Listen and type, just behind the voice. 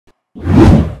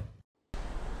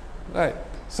Right.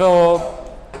 So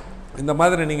இந்த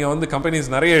மாதிரி நீங்கள் வந்து கம்பெனிஸ்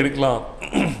நிறைய எடுக்கலாம்.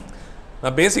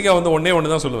 நான் பேசிக்காக வந்து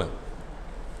ஒன்று தான் சொல்லுவேன்.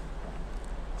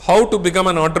 How to become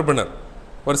an entrepreneur,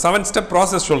 ஒரு 7 ஸ்டெப்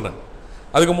ப்ராசஸ் சொல்கிறேன்.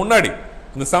 அதுக்கு முன்னாடி,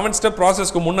 இந்த 7 ஸ்டெப்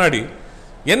ப்ராசஸ்க்கு முன்னாடி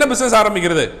என்ன பிஸ்னஸ்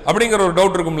ஆரம்பிக்கிறது அப்படிங்கிற ஒரு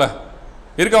டவுட் இருக்கும்ல,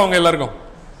 இருக்கா அவங்க எல்லாருக்கும்?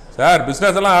 சார்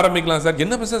பிஸ்னஸ் எல்லாம் ஆரம்பிக்கலாம் சார்,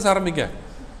 என்ன பிஸ்னஸ் ஆரம்பிக்க?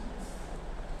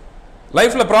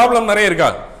 லைஃப்பில் ப்ராப்ளம் நிறைய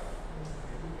இருக்கா?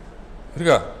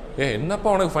 என்னப்பா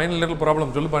உனக்கு ஃபைனல் இயரில்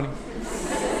ப்ராப்ளம் சொல்லுப்பா நீ.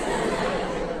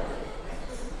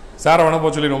 சாரை வேணா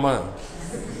போக சொல்லிடுவோமா?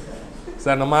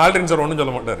 சார் நம்ம ஆல்ட்ரின் சார் ஒன்றும்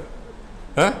சொல்ல மாட்டார்.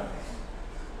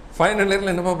 ஃபைனல்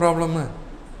இயரில் என்னப்பா ப்ராப்ளம்?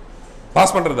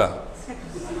 பாஸ் பண்ணுறதா?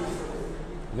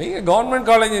 நீங்கள் கவர்மெண்ட்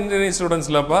காலேஜ் இன்ஜினியரிங்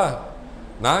ஸ்டூடெண்ட்ஸ்லப்பா.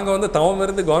 நாங்கள் வந்து தவம்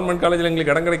இருந்து கவர்மெண்ட் காலேஜில்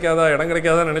எங்களுக்கு இடம்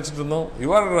கிடைக்காதா நினச்சிட்டு இருந்தோம்.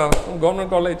 You are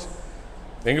government college.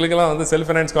 எங்களுக்கெல்லாம் வந்து செல்ஃப்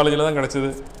ஃபைனான்ஸ் காலேஜில் தான்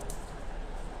கிடச்சிது.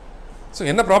 ஸோ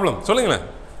என்ன ப்ராப்ளம் சொல்லுங்களேன்,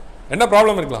 என்ன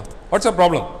ப்ராப்ளம் இருக்கலாம்? What's a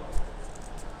problem?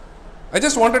 I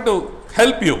just wanted to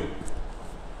help you.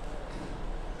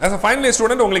 As a final year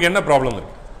student உங்களுக்கு என்ன ப்ராப்ளம்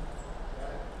இருக்கு?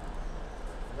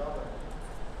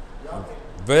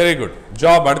 Very good.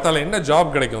 ஜாப். அடுத்தால என்ன ஜாப்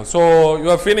கிடைக்கும்? So you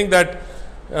are feeling that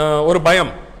ஒரு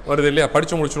பயம் வருது இல்லையா?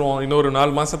 படித்து முடிச்சிடுவோம், இன்னொரு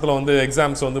 4 மாதத்தில் வந்து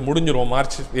எக்ஸாம்ஸ் வந்து முடிஞ்சிடும்.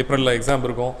 மார்ச் ஏப்ரலில் எக்ஸாம்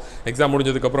இருக்கும். எக்ஸாம்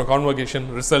முடிஞ்சதுக்கப்புறம் கான்வொகேஷன்,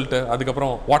 ரிசல்ட்டு,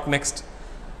 அதுக்கப்புறம் வாட் நெக்ஸ்ட்?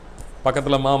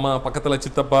 பக்கத்தில் மாமா, பக்கத்தில்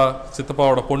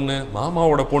சித்தப்பாவோட பொண்ணு,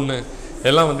 மாமாவோட பொண்ணு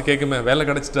எல்லாம் வந்து கேட்குமே, வேலை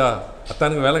கிடச்சிட்டா,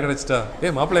 அத்தானுக்கு வேலை கிடச்சிட்டா,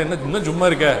 மாப்பிள்ளை என்ன இன்னும் சும்மா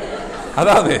இருக்க?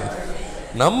 அதாவது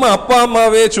நம்ம அப்பா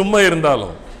அம்மாவே சும்மா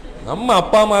இருந்தாலும்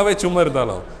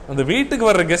அந்த வீட்டுக்கு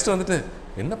வர்ற கெஸ்ட் வந்துட்டு,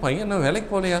 என்ன பையன் என்ன வேலைக்கு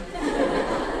போகலையா?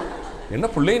 என்ன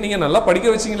பிள்ளைய நீங்கள் நல்லா படிக்க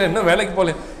வச்சிங்களா, என்ன வேலைக்கு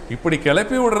போகலையா? இப்படி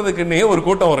கிளப்பி விடுறதுக்குன்னே ஒரு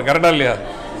கூட்டம் வரும். கரெக்டா இல்லையா?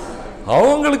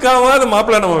 அவங்களுக்காவது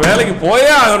மாப்பிள்ளை நம்ம வேலைக்கு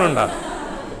போயே ஆகணும்டா.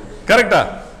 கரெக்டா?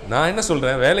 நான் என்ன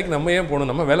சொல்கிறேன், வேலைக்கு நம்ம ஏன் போகணும்?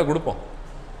 நம்ம வேலை கொடுப்போம்.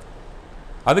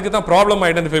 அதுக்கு தான் ப்ராப்ளம்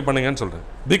ஐடென்டிஃபை பண்ணுங்கன்னு சொல்கிறேன்.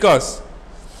 Because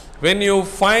when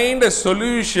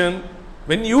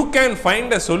you can find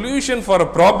a solution for a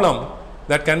problem,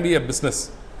 that can be a business.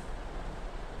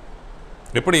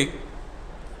 எப்படி?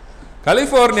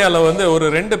 கலிஃபோர்னியாவில் வந்து ஒரு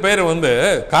 2 பேர் வந்து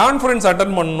கான்ஃபரன்ஸ்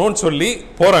அட்டன் பண்ணணும்னு சொல்லி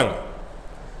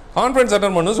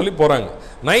போகிறாங்க.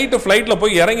 நைட்டு ஃப்ளைட்டில்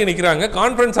போய் இறங்கி நிற்கிறாங்க.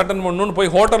 கான்ஃபரன்ஸ் அட்டன் பண்ணணும்னு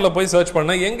போய் ஹோட்டலில் போய் சர்ச்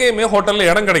பண்ண, எங்கேயுமே ஹோட்டலில்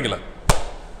இடம் கிடைக்கல.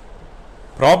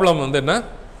 ப்ராப்ளம் வந்து என்ன?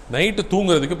 நைட்டு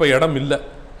தூங்குறதுக்கு இப்போ இடம் இல்லை.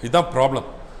 இதுதான் problem.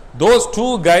 Those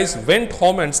 2 guys went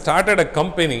home and started a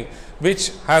company which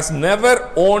has never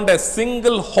owned a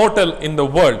single hotel in the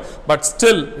world, but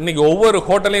still இன்னைக்கு ஒவ்வொரு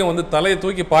ஹோட்டலையும் வந்து தலையை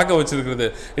தூக்கி பார்க்க வச்சிருக்கிறது.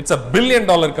 It's a $1 billion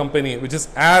company which is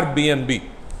Airbnb.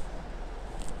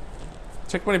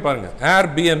 Check பண்ணி பாருங்க.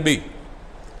 Airbnb.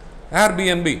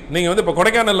 நீங்க வந்து இப்போ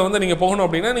கொடைக்கானல்ல வந்து நீங்க போகணும்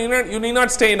அப்படின்னா you need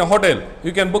not stay in a hotel.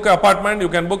 You can book an apartment,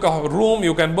 you can book a room,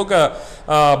 you can book a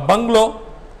bungalow.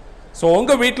 So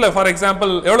உங்கள் வீட்டில் ஃபார்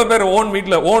எக்ஸாம்பிள் எவ்வளோ பேர்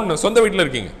சொந்த வீட்டில்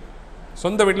இருக்கீங்க?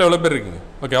 சொந்த வீட்டில் எவ்வளோ பேர் இருக்கீங்க?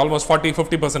 Okay, almost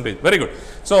 40-50%. Very good.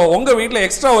 So உங்கள் வீட்டில்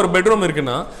எக்ஸ்ட்ரா ஒரு பெட்ரூம்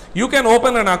இருக்குன்னா you can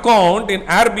open an account in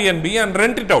Airbnb and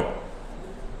rent it out.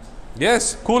 S,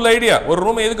 cool idea. ஒரு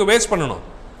ரூம் எதுக்கு வேஸ்ட் பண்ணணும்?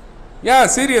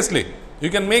 Seriously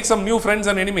you can make some new friends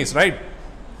and enemies. Right.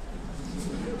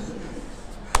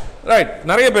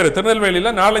 நிறைய பேர்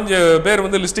திருநெல்வேலியில் 4-5 பேர்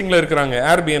வந்து லிஸ்டிங்கில் இருக்கிறாங்க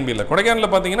Airbnbல.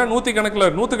 கொடைக்கானலில் பார்த்தீங்கன்னா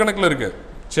நூற்றுக்கணக்கில் இருக்குது.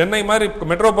 சென்னை மாதிரி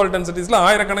மெட்ரோபாலிட்டன் சிட்டிஸில்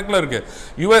 1000 கணக்கில் இருக்குது.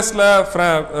 யூஎஸில்,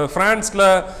 ஃப்ரான்ஸில்,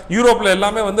 யூரோப்பில்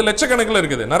எல்லாமே வந்து லட்சக்கணக்கில்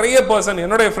இருக்குது. நிறைய பர்சன்,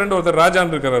 என்னுடைய ஃப்ரெண்ட் ஒருத்தர்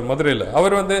ராஜான் இருக்கிறார் மதுரையில்.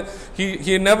 அவர் வந்து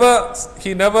he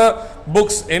never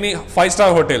books any 5-star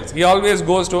hotels. He always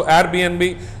goes to Airbnb.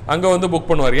 அங்கே வந்து புக்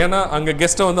பண்ணுவார். ஏன்னா அங்கே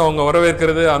கெஸ்ட்டை வந்து அவங்க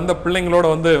வரவேற்கிறது, அந்த பிள்ளைங்களோட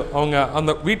வந்து அவங்க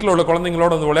அந்த வீட்டில் உள்ள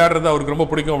குழந்தைங்களோட வந்து விளையாடுறது அவருக்கு ரொம்ப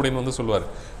பிடிக்கும் அப்படின்னு வந்து சொல்லுவார்.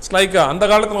 இட்ஸ் லைக் அந்த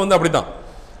காலத்தில் வந்து அப்படி தான்.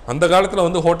 அந்த காலத்தில்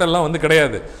வந்து ஹோட்டல்லாம் வந்து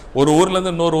கிடையாது. ஒரு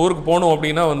ஊர்லேருந்து இன்னொரு ஊருக்கு போகணும்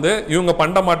அப்படின்னா வந்து இவங்க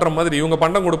பண்டம் மாற்றம் மாதிரி இவங்க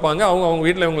பண்டம் கொடுப்பாங்க, அவங்க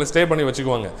வீட்டில் இவங்களை ஸ்டே பண்ணி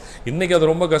வச்சுக்குவாங்க. இன்றைக்கி அது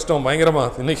ரொம்ப கஷ்டம், பயங்கரமாக.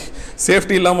 இன்றைக்கி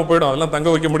சேஃப்டி இல்லாமல் போய்டும், அதெல்லாம் தங்க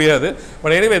வைக்க முடியாது.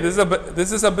 But anyway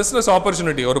this is a business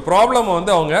opportunity. ஒரு ப்ராப்ளமை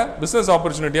வந்து அவங்க பிஸ்னஸ்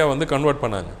ஆப்பர்ச்சுனிட்டியாக வந்து கன்வெர்ட்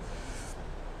பண்ணாங்க.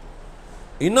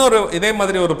 இன்னொரு இதே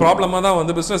மாதிரி ஒரு ப்ராப்ளமாக தான்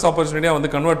வந்து பிஸ்னஸ் ஆப்பர்ச்சுனிட்டியாக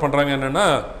வந்து கன்வெர்ட் பண்ணுறாங்க. என்னென்னா,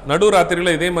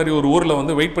 நடுராத்திரியில் இதே மாதிரி ஒரு ஊரில்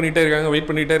வந்து வெயிட் பண்ணிகிட்டே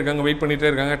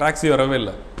இருக்காங்க, டாக்ஸி வரவே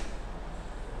இல்லை.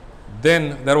 Then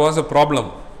there was a problem.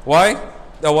 Why?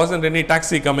 There wasn't any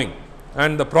taxi coming.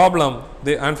 And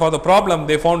for the problem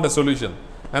they found a solution.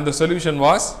 And the solution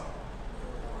was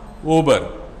Uber.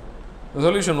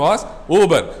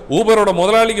 Uberோட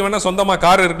முதலாளிக்கு வேணா சொந்தமா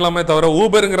கார் இருக்கலாமே தவிர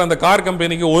ஊபர்ங்கிற அந்த கார்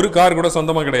கம்பெனிக்கு ஒரு கார் கூட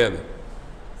சொந்தமா கிடையாது.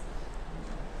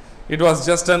 It was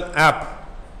just an app.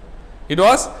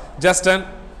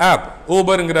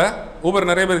 Uber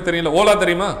நிறைய பேருக்கு தெரியல. ஓலா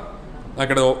தெரியுமா?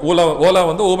 ஓலா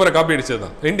வந்து ஊபரை காப்பி அடிச்சது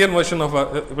தான். இந்தியன் வெர்ஷன் ஆஃப்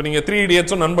இப்போ நீங்கள் 3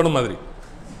 Idiots நண்பனும் மாதிரி.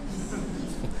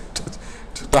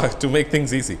 to make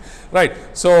things easy, right?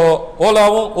 So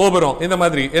ஓலாவும் ஊபரும் இந்த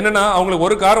மாதிரி என்னன்னா அவங்களுக்கு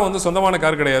ஒரு கார் வந்து சொந்தமான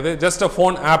கார் கிடையாது, ஜஸ்ட் a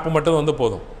phone app மட்டும் வந்து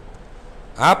போதும்.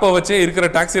 ஆப்பை வச்சே இருக்கிற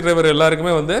டாக்ஸி டிரைவர்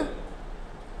எல்லாருக்குமே வந்து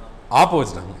ஆப்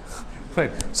வச்சுட்டாங்க,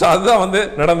 right? So அதுதான் வந்து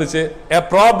நடந்துச்சு. A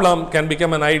problem can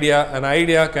become an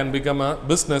idea can become a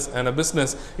business, and a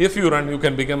business, if you run, you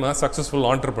can become a successful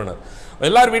entrepreneur.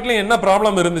 எல்லார் வீட்லையும் என்ன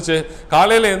ப்ராப்ளம் இருந்துச்சு?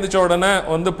 காலையில் எழுந்திரிச்ச உடனே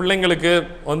வந்து பிள்ளைங்களுக்கு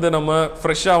வந்து நம்ம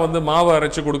ஃப்ரெஷ்ஷாக வந்து மாவை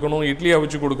அரைச்சி கொடுக்கணும், இட்லியை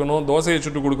வச்சு கொடுக்கணும், தோசையை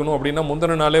சுட்டு கொடுக்கணும் அப்படின்னா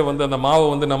முந்தின நாளே வந்து அந்த மாவை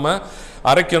வந்து நம்ம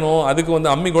அரைக்கணும், அதுக்கு வந்து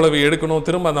அம்மி குழவை எடுக்கணும்,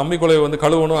 திரும்ப அந்த அம்மி குழவை வந்து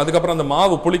கழுவணும், அதுக்கப்புறம் அந்த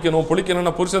மாவு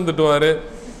புளிக்கணும்னா புருஷன் திட்டுவார்.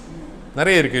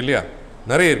 நிறைய இருக்குது இல்லையா?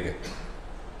 நிறைய இருக்குது.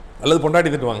 அல்லது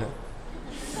பொண்டாட்டி திட்டுவாங்க.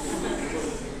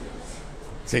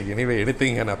 சரி, எனிவே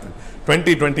எனிதிங் கேன் ஹேப்பன்.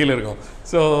 2020 இருக்கும்.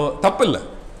 ஸோ தப்பு இல்லை,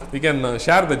 we can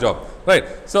share the job, right?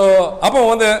 So அப்போ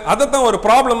வந்து அதைத்தான் ஒரு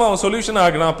ப்ராப்ளமாக அவன் சொல்யூஷன்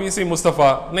ஆகினான் பிசி முஸ்தபா.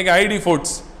 இன்னைக்கு ஐடி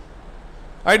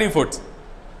ஃபுட்ஸ்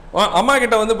அம்மா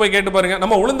கிட்ட வந்து போய் கேட்டு பாருங்க,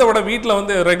 நம்ம உளுந்த வடை வீட்டில்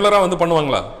வந்து ரெகுலராக வந்து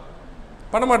பண்ணுவாங்களா?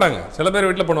 பண்ண மாட்டாங்க. சில பேர்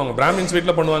வீட்டில் பண்ணுவாங்க, பிராமின்ஸ்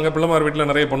வீட்டில் பண்ணுவாங்க, பிள்ளைமார் வீட்டில்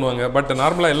நிறைய பண்ணுவாங்க. பட்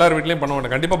நார்மலாக எல்லார் வீட்லையும் பண்ண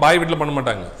மாட்டாங்க. கண்டிப்பாக பாய் வீட்டில் பண்ண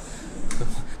மாட்டாங்க.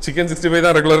 சிக்கன் 65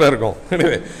 தான் ரெகுலராக இருக்கும்.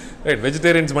 எனிவே ரைட்,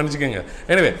 வெஜிடேரியன்ஸ் மன்னிச்சுக்கோங்க.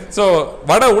 எனிவே ஸோ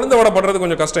உளுந்த வடை பண்ணுறது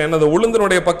கொஞ்சம் கஷ்டம். ஏன்னா அந்த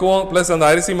உளுந்தனுடைய பக்குவம் ப்ளஸ் அந்த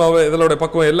அரிசி மாவு இதோட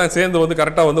பக்குவம் எல்லாம் சேர்ந்து வந்து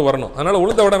கரெக்டாக வந்து வரணும். அதனால்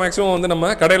உளுந்த வடை மேக்ஸிமம் வந்து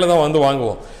நம்ம கடையில் தான் வந்து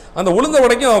வாங்குவோம். அந்த உளுந்த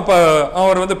வடைக்கும் அப்போ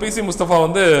அவர் வந்து பிசி முஸ்தபா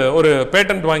வந்து ஒரு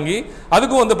பேட்டன்ட் வாங்கி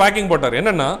அதுக்கும் வந்து பேக்கிங் போட்டார்.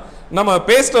 என்னென்னா நம்ம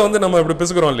பேஸ்ட்டை வந்து நம்ம இப்படி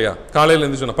பிசுக்கிறோம் இல்லையா காலையில்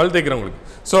இருந்துச்சுன்னா பல் தேய்க்கிறவங்களுக்கு.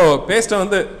 ஸோ பேஸ்ட்டை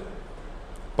வந்து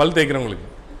பல் தேய்க்கிறவங்களுக்கு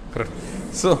கரெக்ட்.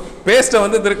 ஸோ பேஸ்ட்டை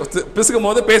வந்து பிசுக்கும்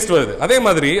போது பேஸ்ட் வருது. அதே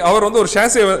மாதிரி அவர் வந்து ஒரு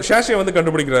ஷாஷியை வந்து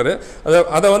கண்டுபிடிக்கிறாரு.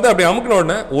 அதை வந்து அப்படி அமுக்கின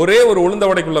உடனே ஒரே ஒரு உளுந்த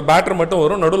வடைக்குள்ள பேட்டர் மட்டும்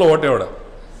வரும், நடுவில் ஓட்டையோட.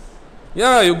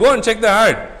 You go and check the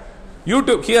odd.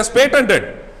 YouTube, he has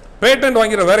patent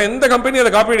வாங்கிற வேற எந்த கம்பெனி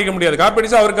அதை காப்பி அடிக்க முடியாது. காப்பி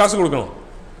அடிச்சா அவருக்கு காசு கொடுக்கணும்.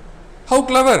 How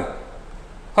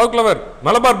clever.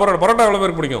 மலபார் பரோட்டா எவ்வளோ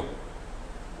பேருக்கு பிடிக்கும்?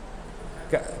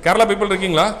 கேரளா பீப்புள்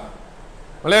இருக்கீங்களா?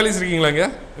 மலையாளிஸ் இருக்கீங்களா இங்கே?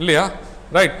 இல்லையா?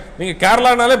 ரைட். நீங்கள்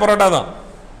கேரளானாலே பரோட்டா தான்.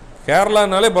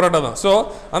 ஸோ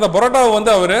அந்த பரோட்டாவை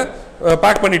வந்து அவர்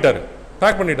பேக் பண்ணிட்டார்.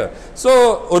 ஸோ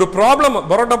ஒரு ப்ராப்ளம்,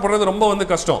 பரோட்டா போடுறது ரொம்ப வந்து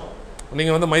கஷ்டம்.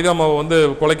 நீங்கள் வந்து மைதா மாவை வந்து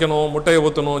குலைக்கணும், முட்டையை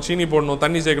ஊற்றணும், சீனி போடணும்,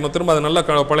 தண்ணி சேர்க்கணும், திரும்ப அதை நல்லா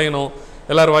பழையணும்,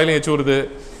 எல்லாரும் வாயிலையும் எச்சு வருது.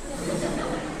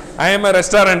 I am a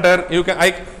restaurateur,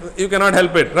 you cannot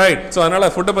help it, right? So அதனால்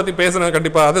ஃபுட்டை பற்றி பேசுகிறேன்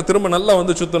கண்டிப்பாக. அதை திரும்ப நல்லா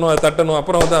வந்து சுற்றணும், அதை தட்டணும்,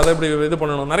 அப்புறம் வந்து அதை இப்படி இது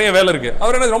பண்ணணும், நிறைய வேலை இருக்குது.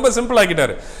 அவர் என்ன ரொம்ப simple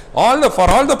ஆக்கிட்டார். For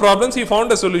all the problems he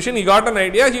found a solution, he got an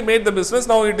idea, he made the business,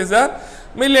 now it is a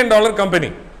 $1 million company.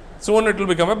 Soon it will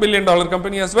become a $1 billion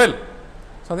company as well.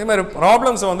 So அதே மாதிரி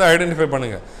ப்ராப்ளம்ஸை வந்து identify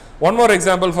பண்ணுங்கள். One more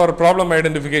example for problem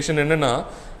identification என்னென்னா,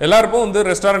 எல்லாருக்கும் வந்து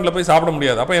ரெஸ்டாரண்ட்டில் போய் சாப்பிட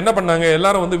முடியாது. அப்போ என்ன பண்ணாங்க,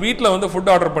 எல்லாரும் வந்து வீட்டில் வந்து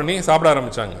ஃபுட் ஆர்டர் பண்ணி சாப்பிட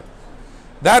ஆரம்பித்தாங்க.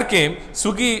 There came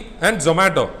Swiggy and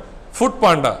Zomato, Food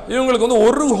Panda. இவங்களுக்கு வந்து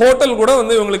ஒரு ஹோட்டல் கூட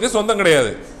வந்து இவங்களுக்கு சொந்தம்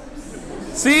கிடையாது.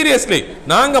 சீரியஸ்லி,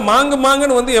 நாங்கள்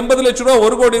மாங்குன்னு வந்து 80 லட்ச ரூபா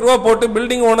 1 கோடி ரூபா போட்டு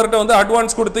பில்டிங் ஓனர்கிட்ட வந்து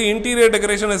அட்வான்ஸ் கொடுத்து இன்டீரியர்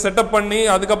டெக்கரேஷனை செட்டப் பண்ணி,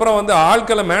 அதுக்கப்புறம் வந்து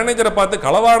ஆட்களை மேனேஜரை பார்த்து,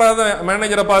 களவாடாத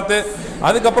மேனேஜரை பார்த்து,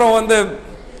 அதுக்கப்புறம் வந்து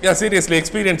seriously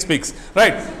experience speaks,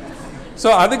 right? So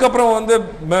அதுக்கப்புறம் வந்து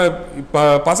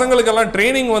பசங்களுக்கெல்லாம்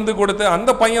ட்ரைனிங் வந்து கொடுத்து,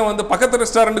 அந்த பையன் வந்து பக்கத்து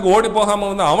ரெஸ்டாரண்ட்டுக்கு ஓடி போகாமல்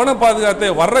வந்து அவனை பாதுகாத்து,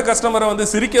 வர்ற கஸ்டமரை வந்து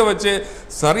சிரிக்க வச்சு,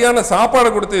 சரியான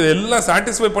சாப்பாடை கொடுத்து எல்லாம்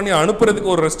சாட்டிஸ்ஃபை பண்ணி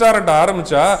அனுப்புறதுக்கு ஒரு ரெஸ்டாரண்ட்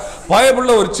ஆரம்பிச்சா,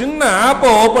 பயப்புள்ள ஒரு சின்ன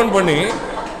ஆப்பை ஓப்பன் பண்ணி,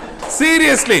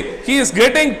 seriously he is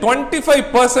getting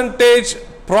 25%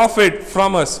 profit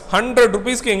from us. 100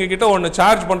 rupeesக்கு எங்ககிட்ட ஒன்று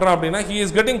சார்ஜ் பண்ணுறான் அப்படின்னா, he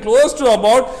is getting close to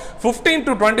about 15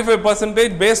 to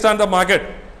 25% based on the market.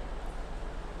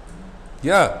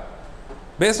 Yeah,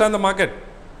 based on the market.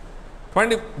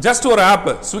 20 just ஒரு app,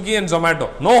 Swiggy and Zomato.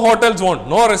 No hotels won't,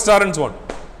 no restaurants won't.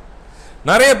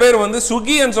 நிறைய பேர் வந்து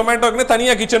Swiggy and Zomatoக்கு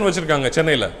தனியா kitchen வச்சிருக்காங்க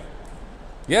சென்னையில்.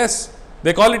 Yes,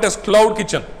 they call it as cloud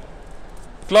kitchen.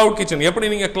 எப்படி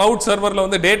நீங்க cloud சர்வர்ல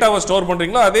வந்து டேட்டாவை ஸ்டோர்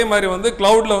பண்றீங்களோ அதே மாதிரி வந்து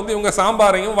கிளவுட்ல வந்து இவங்க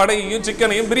சாம்பாரையும் வடையையும்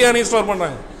சிக்கனையும் பிரியாணியும் ஸ்டோர்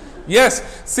பண்றாங்க. S,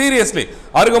 seriously.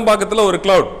 அருகம்பாக்கத்தில் ஒரு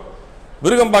கிளவுட்,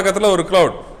 விருகம்பாக்கத்தில் ஒரு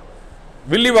கிளவுட்,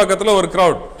 வில்லிவாக்கத்தில் ஒரு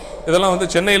கிளவுட். இதெல்லாம் வந்து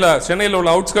சென்னையில் உள்ள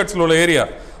அவுட்ஸ்கட்ஸில் உள்ள ஏரியா.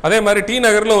 அதே மாதிரி டி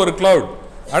நகரில் ஒரு கிளவுட்,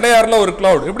 அடையாரில் ஒரு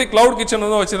கிளவுட். இப்படி கிளவுட் கிச்சன்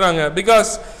வந்து வச்சுருக்காங்க.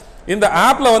 பிகாஸ் இந்த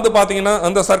ஆப்பில் வந்து பார்த்தீங்கன்னா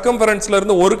அந்த சர்க்கம்ஃபரன்ஸில்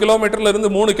இருந்து 1 கிலோமீட்டர்ல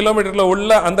இருந்து 3 கிலோமீட்டரில்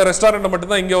உள்ள அந்த ரெஸ்டாரண்ட்டை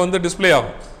மட்டும்தான் இங்கே வந்து டிஸ்பிளே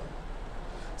ஆகும்.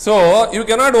 So you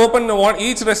cannot open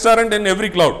each restaurant in every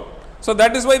cloud. So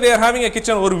that is why they are having a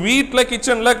kitchen. ஒரு வீட்டில்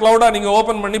கிச்சனில் கிளவுடாக நீங்கள்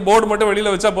ஓப்பன் பண்ணி போர்டு மட்டும்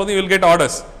வெளியில் வச்சா போதும், you will get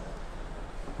orders.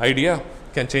 Idea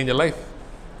can change a life.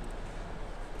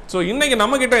 So இன்றைக்கி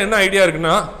நம்மக்கிட்ட என்ன ஐடியா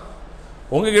இருக்குன்னா,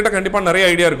 உங்ககிட்ட கண்டிப்பாக நிறைய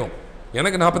ஐடியா இருக்கும்.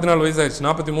 எனக்கு 44 வயசு ஆயிடுச்சு,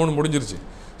 43 முடிஞ்சிருச்சு.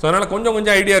 ஸோ அதனால்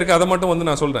கொஞ்சம் ஐடியா இருக்குது. அதை மட்டும் வந்து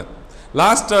நான் சொல்கிறேன்.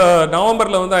 லாஸ்ட்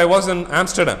நவம்பரில் வந்து ஐ வாஸ் இன்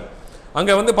ஆம்ஸ்டர்டாம்.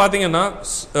 அங்கே வந்து பார்த்தீங்கன்னா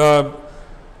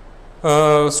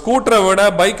ஸ்கூட்டரை விட,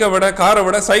 பைக்கை விட, காரை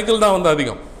விட சைக்கிள் தான் வந்து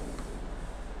அதிகம்.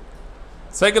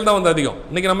 சைக்கிள் தான் வந்து அதிகம்.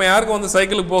 இன்றைக்கி நம்ம யாருக்கும் வந்து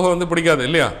சைக்கிளுக்கு போக வந்து பிடிக்காது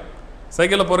இல்லையா?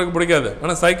 சைக்கிளில் போகிறதுக்கு பிடிக்காது.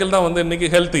 ஆனால் சைக்கிள் தான் வந்து இன்றைக்கி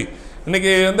ஹெல்த்தி.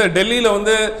 இன்றைக்கி வந்து டெல்லியில்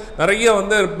வந்து நிறைய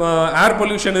வந்து ஏர்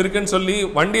பொல்யூஷன் இருக்குன்னு சொல்லி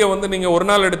வண்டியை வந்து நீங்கள் ஒரு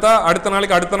நாள் எடுத்தால் அடுத்த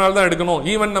நாள் தான் எடுக்கணும்.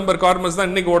 ஈவன் நம்பர் கார்ஸ்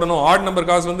தான் இன்றைக்கி ஓடணும், ஆட் நம்பர்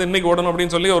கார்ஸ் வந்து இன்றைக்கி ஓடணும்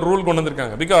அப்படின்னு சொல்லி ஒரு ரூல் கொண்டு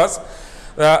வந்திருக்காங்க. பிகாஸ்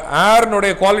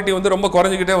ஏர்னுடைய குவாலிட்டி வந்து ரொம்ப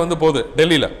குறைஞ்சிக்கிட்டே வந்து போகுது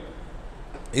டெல்லியில்.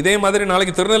 இதே மாதிரி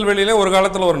நாளைக்கு திருநெல்வேலியிலே ஒரு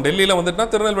காலத்தில் வரும். டெல்லியில் வந்துட்டுனா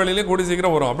திருநெல்வேலியிலே கூடி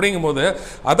சீக்கிரம் வரும். அப்படிங்கும்போது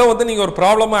அதை வந்து நீங்கள் ஒரு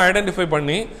ப்ராப்ளமாக ஐடென்டிஃபை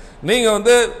பண்ணி நீங்கள்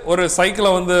வந்து ஒரு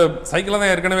சைக்கிளை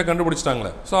தான் ஏற்கனவே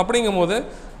கண்டுபிடிச்சிட்டாங்களே. ஸோ அப்படிங்கும்போது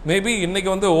மேபி இன்றைக்கி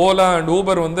வந்து ஓலா அண்ட்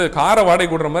ஊபர் வந்து காரை வாடகை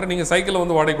கொடுற மாதிரி நீங்கள் சைக்கிளை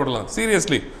வந்து வாடகை கொடுக்கலாம்.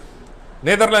 சீரியஸ்லி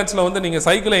நெதர்லாண்ட்ஸில் வந்து நீங்கள்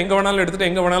சைக்கிளை எங்கே வேணாலும் எடுத்துகிட்டு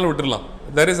எங்கே வேணாலும் விட்டுடலாம்.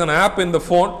 there is an app in the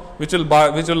phone which will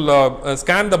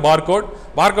scan the barcode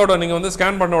நீங்கள் வந்து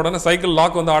ஸ்கேன் பண்ண உடனே சைக்கிள்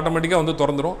லாக் வந்து ஆட்டோமேட்டிக்காக வந்து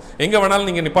திறந்துடும். எங்கே வேணாலும்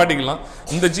நீங்கள் நிப்பாட்டிக்கலாம்.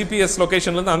 இந்த ஜிபிஎஸ்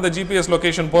லொக்கேஷன்லேருந்து அந்த ஜிபிஎஸ்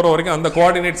லொக்கேஷன் போகிற வரைக்கும் அந்த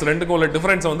கோஆர்டினேட்ஸ் ரெண்டுக்கும் உள்ள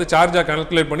டிஃபரன்ஸை வந்து சார்ஜாக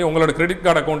கால்குலேட் பண்ணி உங்களோட கிரெடிட்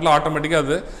கார்டு அக்கௌண்ட்டில் ஆட்டோமேட்டிக்காக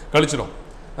அது கழிச்சிடும்.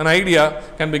 An idea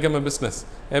can become a business.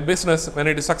 A business, when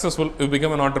it is successful, you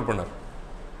become an entrepreneur.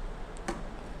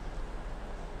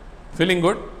 Feeling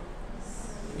good?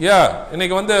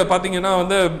 இன்னைக்கு வந்து பார்த்தீங்கன்னா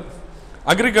வந்து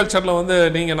அக்ரிகல்ச்சரில் வந்து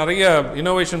நீங்கள் நிறைய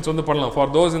இனோவேஷன்ஸ் வந்து பண்ணலாம்.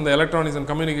 ஃபார் தோஸ் இந்த எலக்ட்ரானிக்ஸ் அண்ட்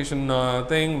கம்யூனிகேஷன்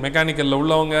திங், மெக்கானிக்கலில்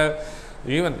உள்ளவங்க,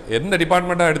 ஈவன் எந்த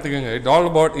டிபார்ட்மெண்ட்டாக எடுத்துக்கோங்க,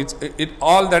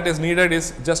 all that is needed is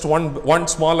just one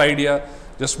small idea.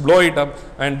 Just blow it up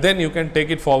and then you can take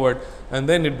it forward and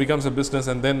then it becomes a business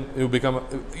and then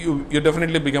you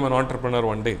definitely become an entrepreneur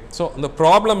one day. So the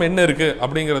problem என்ன இருக்கு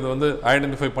அப்படிங்கறது வந்து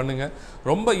identify பண்ணுங்க.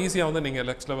 ரொம்ப ஈஸியா வந்து நீங்க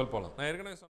next level போலாம். நான்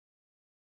ஏற்கனவே